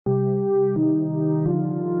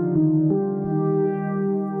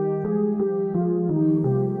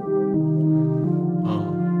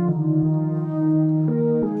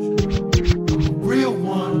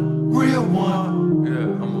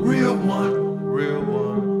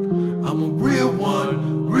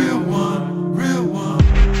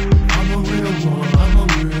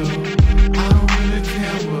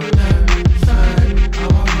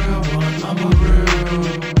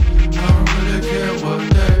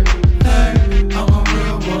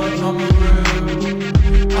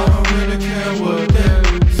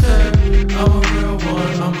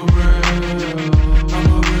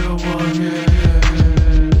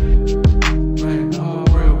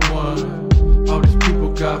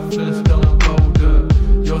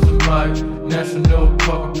national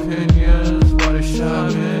park opinions while they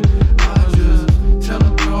shopping. I just tell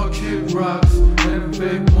them dog kick rocks and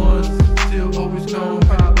fake ones. Still always gon'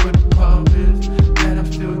 hide, but the problem is that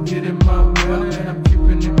I'm still getting my mail and I'm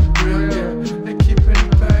keeping it real. Yeah, they keeping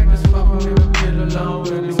it back. That's why we don't get along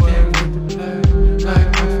and it's game with the play.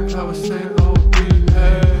 Like I was saying, oh, we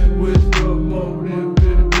had with your motive,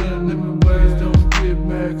 been living ways. Don't get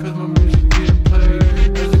mad, cause my music get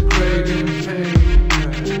played as a grade and paid.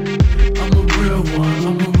 I'm a real one,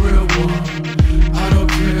 I'm a real one. I don't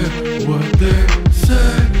care what they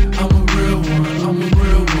say. I'm a real one, I'm a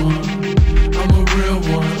real one. I'm a real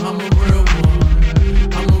one, I'm a real one.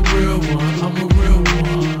 I'm a real one, I'm a real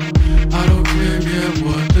one. I don't care, yeah,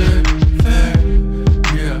 what they think.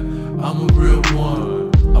 Yeah, I'm a real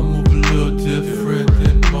one. I move a little different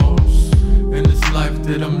than most in this life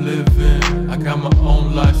that I'm living. I got my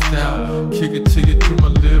own lifestyle. Kick it to you through my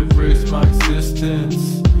lyrics, my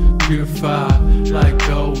existence. Purified like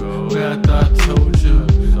gold. Where I thought I told you,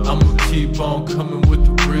 I'ma keep on coming with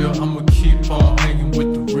the real. I'ma keep on hanging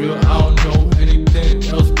with the real. I don't know anything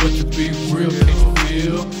else but to be real. Can't you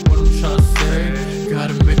feel what I'm trying to say?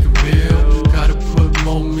 Gotta make a meal, gotta put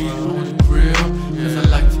more meat on the grill. Cause I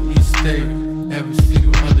like to eat steak every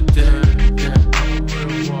single other day. Yeah,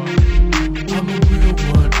 I'm a real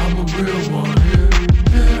one, I'm a real one.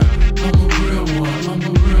 Yeah, I'm a real one, I'm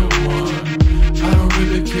a real one. I don't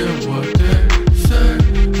really care what they say.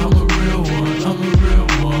 I'm a real one, I'm a real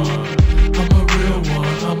one. I'm a real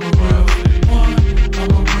one, I'm a real one.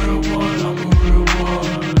 I'm a real one, I'm a real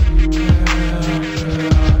one.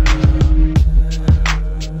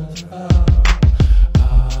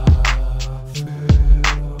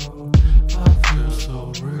 I feel so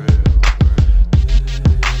real. This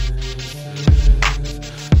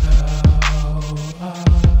is how I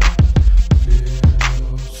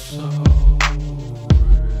feel so.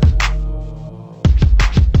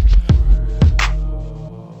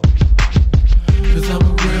 Cause I'm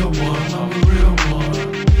a real one, I'm a real one.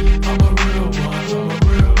 I'm a real one, I'm a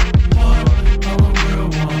real one. I'm a real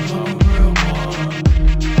one, I'm a real one.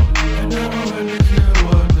 And I don't really care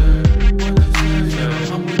what they say.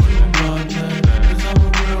 I'm doing my thing. Cause I'm a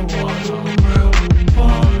real one, I'm a real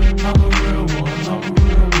one. I'm a real one, I'm a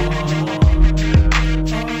real one.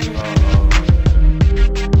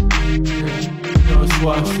 Yeah, you know it's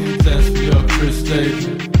Y.C.D. Thanks for your Chris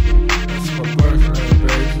David.